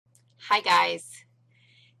Hi guys.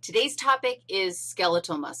 Today's topic is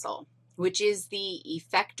skeletal muscle, which is the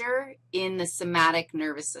effector in the somatic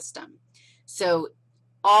nervous system. So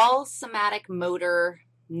all somatic motor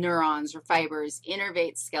neurons or fibers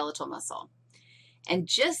innervate skeletal muscle. And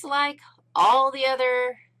just like all the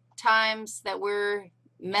other times that we're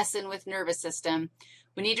messing with nervous system,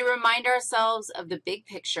 we need to remind ourselves of the big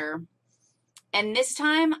picture. And this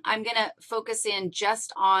time, I'm going to focus in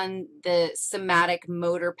just on the somatic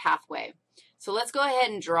motor pathway. So let's go ahead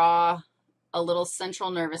and draw a little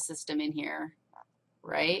central nervous system in here,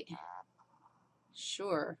 right?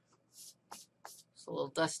 Sure. It's a little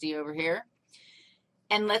dusty over here.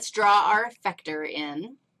 And let's draw our effector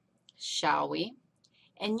in, shall we?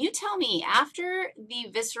 And you tell me, after the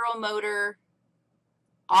visceral motor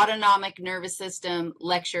autonomic nervous system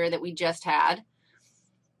lecture that we just had,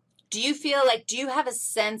 do you have a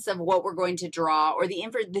sense of what we're going to draw or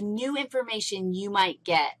the new information you might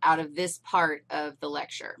get out of this part of the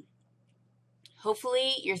lecture?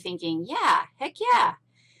 Hopefully you're thinking, yeah, heck yeah,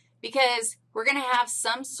 because we're going to have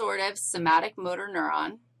some sort of somatic motor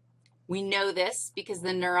neuron. We know this because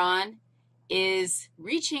the neuron is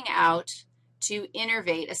reaching out to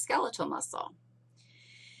innervate a skeletal muscle.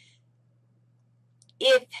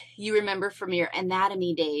 If you remember from your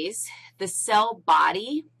anatomy days, the cell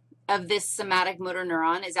body of this somatic motor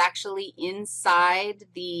neuron is actually inside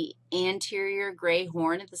the anterior gray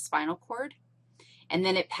horn of the spinal cord, and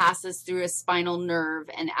then it passes through a spinal nerve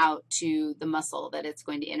and out to the muscle that it's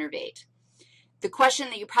going to innervate. The question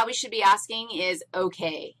that you probably should be asking is,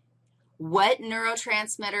 okay, what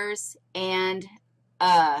neurotransmitters and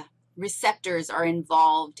receptors are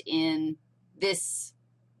involved in this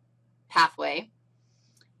pathway?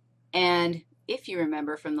 And if you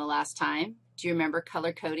remember from the last time, do you remember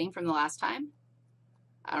color coding from the last time?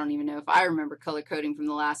 I don't even know if I remember color coding from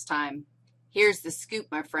the last time. Here's the scoop,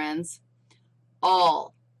 my friends.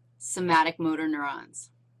 All somatic motor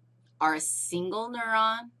neurons are a single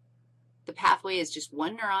neuron. The pathway is just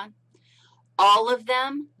one neuron. All of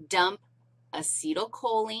them dump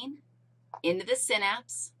acetylcholine into the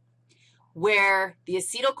synapse, where the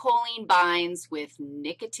acetylcholine binds with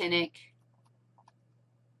nicotinic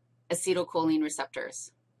acetylcholine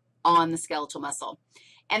receptors on the skeletal muscle.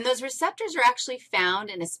 And those receptors are actually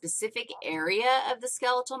found in a specific area of the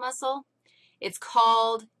skeletal muscle. It's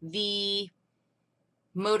called the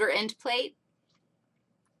motor end plate.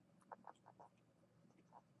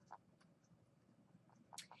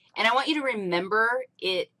 And I want you to remember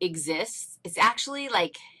it exists. It's actually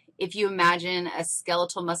like if you imagine a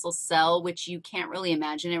skeletal muscle cell, which you can't really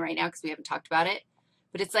imagine it right now because we haven't talked about it,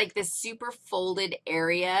 but it's like this super folded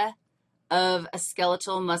area of a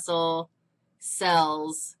skeletal muscle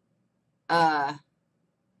cell's cell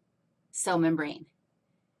membrane.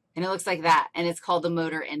 And it looks like that, and it's called the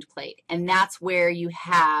motor end plate. And that's where you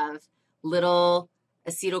have little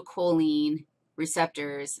acetylcholine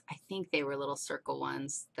receptors. I think they were little circle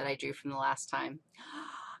ones that I drew from the last time.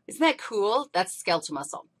 Isn't that cool? That's skeletal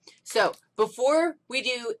muscle. So before we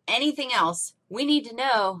do anything else, we need to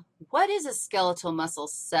know, what does a skeletal muscle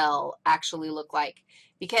cell actually look like?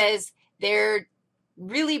 Because they're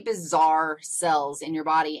really bizarre cells in your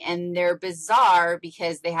body, and they're bizarre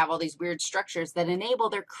because they have all these weird structures that enable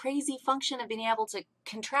their crazy function of being able to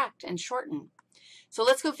contract and shorten. So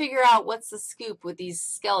let's go figure out what's the scoop with these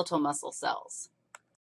skeletal muscle cells.